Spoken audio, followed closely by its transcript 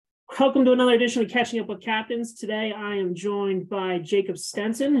Welcome to another edition of Catching Up with Captains. Today, I am joined by Jacob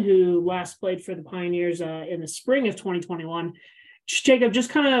Stensson, who last played for the Pioneers in the spring of 2021. Jacob, just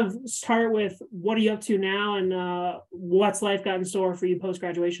kind of start with what are you up to now and what's life got in store for you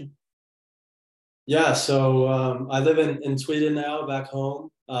post-graduation? Yeah, so I live in Sweden now, back home.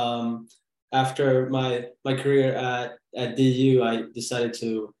 After my career at DU, I decided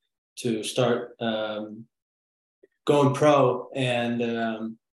to start going pro,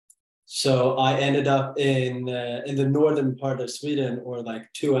 and so I ended up in the northern part of Sweden, or like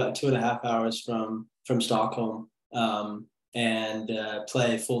two and a half hours from Stockholm, and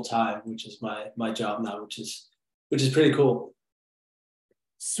play full time, which is my job now, which is pretty cool.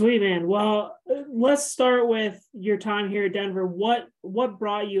 Sweet, man. Well, let's start with your time here at Denver. What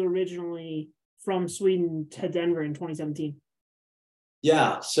brought you originally from Sweden to Denver in 2017?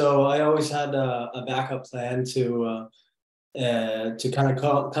 Yeah, so I always had a backup plan to kind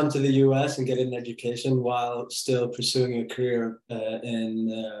of come to the U.S. and get an education while still pursuing a career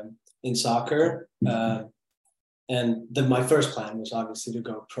in soccer. And my first plan was obviously to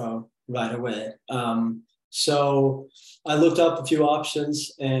go pro right away. So I looked up a few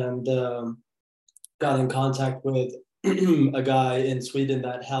options and got in contact with a guy in Sweden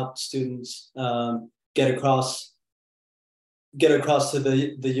that helped students get across to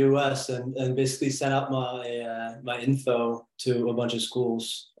the US and basically sent out my info to a bunch of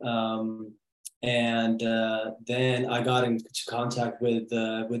schools. And then I got into contact with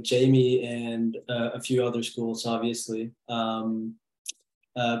Jamie and a few other schools, obviously.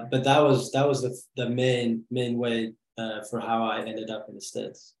 But that was the main way for how I ended up in the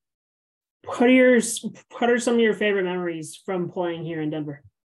States. What are some of your favorite memories from playing here in Denver?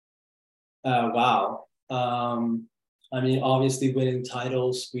 Wow. I mean, obviously winning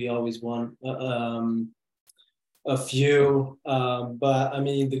titles, we always won a few. But I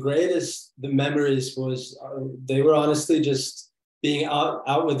mean, the memories was, they were honestly just being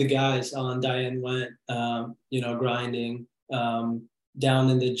out with the guys on Diane Went, grinding, down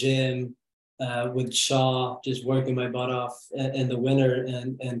in the gym with Shaw, just working my butt off in the winter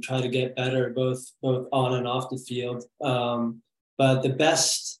and try to get better both on and off the field. But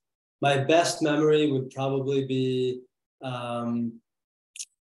my best memory would probably be, I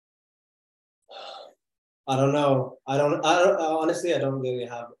don't know. Honestly, I don't really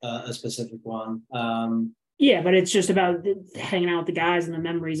have a specific one. Yeah, but it's just about hanging out with the guys and the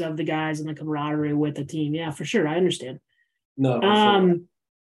memories of the guys and the camaraderie with the team. Yeah, for sure. I understand. No, for sure.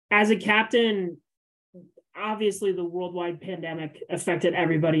 As a captain, obviously the worldwide pandemic affected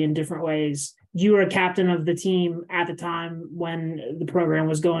everybody in different ways. You were a captain of the team at the time when the program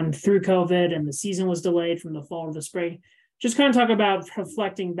was going through COVID and the season was delayed from the fall to the spring. Just kind of talk about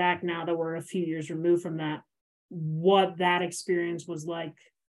reflecting back now that we're a few years removed from that, what that experience was like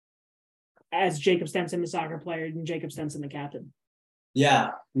as Jacob Stensson, the soccer player, and Jacob Stensson, the captain.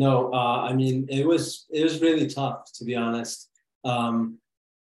 Yeah, no, I mean, it was really tough, to be honest.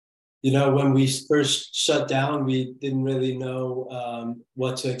 When we first shut down, we didn't really know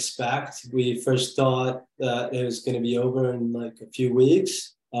what to expect. We first thought that it was going to be over in like a few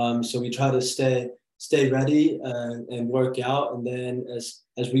weeks. So we tried to stay ready and work out. And then as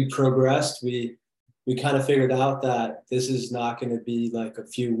we progressed, we kind of figured out that this is not going to be like a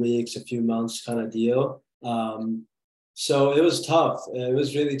few weeks, a few months kind of deal. So it was tough. It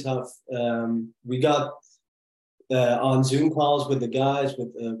was really tough. We got on Zoom calls with the guys,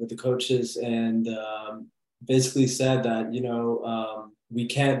 with the coaches, and basically said that we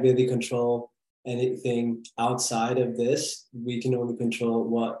can't really control anything outside of this. We can only control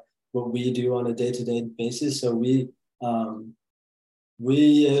what we do on a day-to-day basis. So we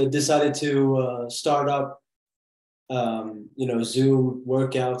decided to start up Zoom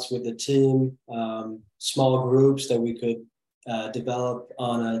workouts with the team, small groups that we could develop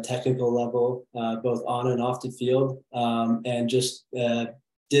on a technical level, both on and off the field, and just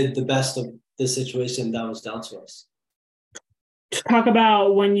did the best of the situation that was dealt to us. Talk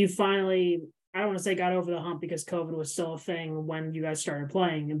about when you finally, I don't want to say got over the hump because COVID was still a thing when you guys started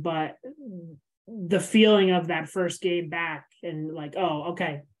playing, but the feeling of that first game back and like, oh,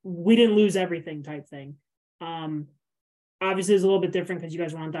 okay, we didn't lose everything type thing. Obviously, it's a little bit different because you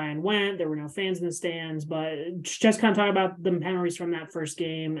guys were on Diane Went. There were no fans in the stands, but just kind of talk about the memories from that first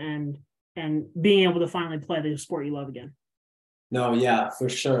game and being able to finally play the sport you love again. No, yeah, for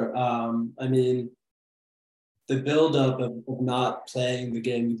sure. I mean, the buildup of not playing the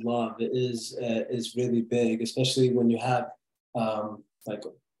game you love is really big, especially when you have like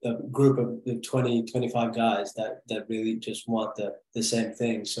a group of 20, 25 guys that really just want the same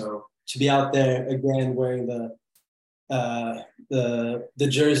thing. So to be out there again wearing the the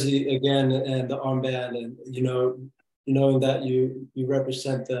jersey again and the armband, and knowing that you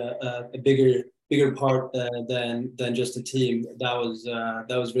represent a bigger part than just a team. That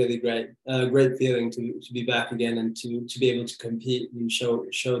was really great. Great feeling to be back again and to be able to compete and show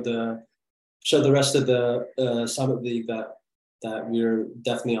the rest of the Summit League that we're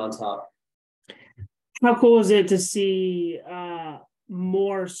definitely on top. How cool is it to see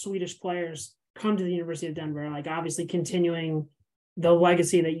more Swedish players come to the University of Denver? Like, obviously continuing the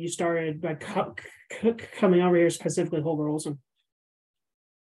legacy that you started by coming over here, specifically Holger Olsen.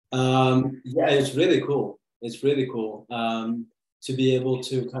 Yeah, it's really cool. It's really cool to be able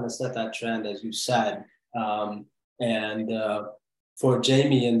to kind of set that trend, as you said, and for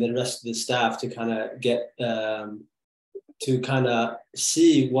Jamie and the rest of the staff to kind of get to kind of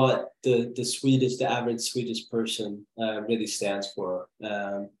see what the average Swedish person really stands for.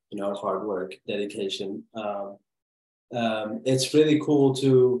 Hard work, dedication. It's really cool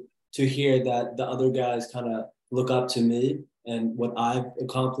to hear that the other guys kind of look up to me and what I've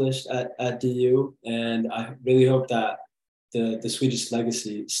accomplished at DU, and I really hope that the Swedish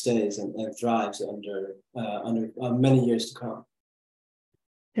legacy stays and thrives under many years to come.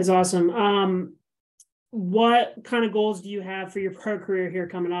 It's awesome. What kind of goals do you have for your pro career here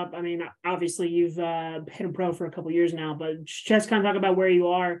coming up? I mean, obviously you've been a pro for a couple of years now, but just kind of talk about where you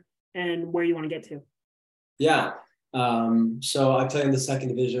are and where you want to get to. Yeah. So I play in the second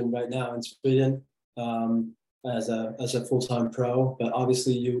division right now in Sweden as a full-time pro, but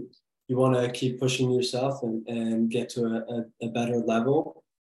obviously you want to keep pushing yourself and get to a better level.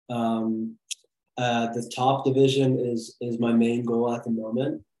 The top division is my main goal at the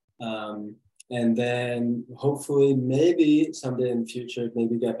moment. And then hopefully maybe someday in the future,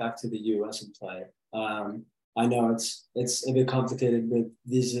 maybe get back to the US and play. I know it's a bit complicated with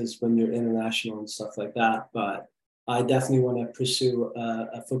visas when you're international and stuff like that, but I definitely want to pursue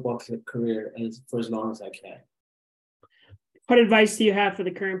a football career for as long as I can. What advice do you have for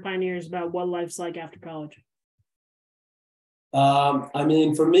the current pioneers about what life's like after college? I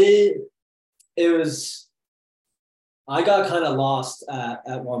mean, for me, I got kind of lost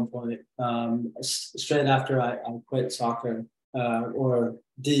at one point. Straight after I quit soccer, or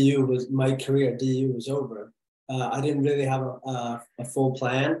my career at DU was over. I didn't really have a full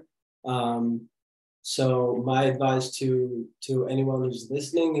plan. So my advice to anyone who's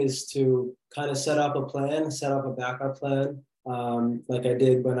listening is to kind of set up a backup plan, like I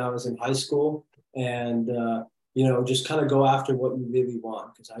did when I was in high school, and just kind of go after what you really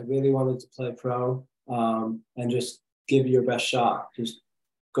want. Because I really wanted to play pro, and just give your best shot. Just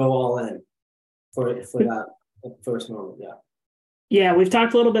go all in for that first moment. Yeah. Yeah, we've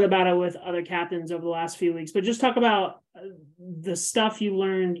talked a little bit about it with other captains over the last few weeks, but just talk about the stuff you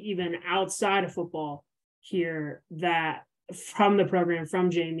learned even outside of football here, that from the program, from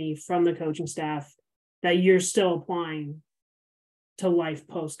Jamie, from the coaching staff, that you're still applying to life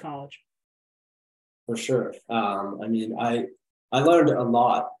post-college. For sure. I mean, I learned a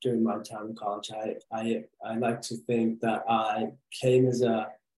lot during my time in college. I like to think that I came as a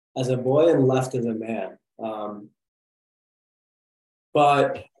boy and left as a man.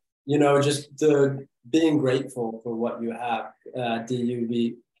 But just the being grateful for what you have. DU,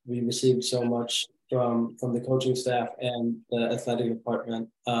 we received so much from the coaching staff and the athletic department,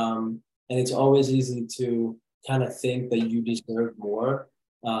 and it's always easy to kind of think that you deserve more.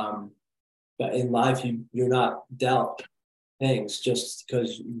 But in life, you're not dealt things just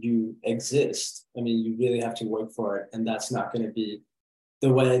because you exist. I mean, you really have to work for it, and that's not going to be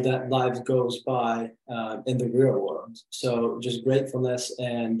the way that life goes by in the real world. So just gratefulness,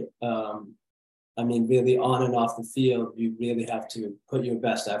 and I mean, really on and off the field, you really have to put your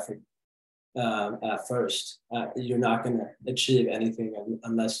best effort at first. You're not going to achieve anything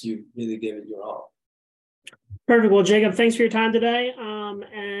unless you really give it your all. Perfect. Well, Jacob, thanks for your time today,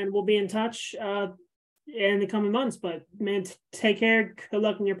 and we'll be in touch in the coming months. But man, take care. Good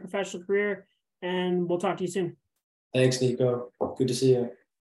luck in your professional career, and we'll talk to you soon. Thanks, Nico. Good to see you.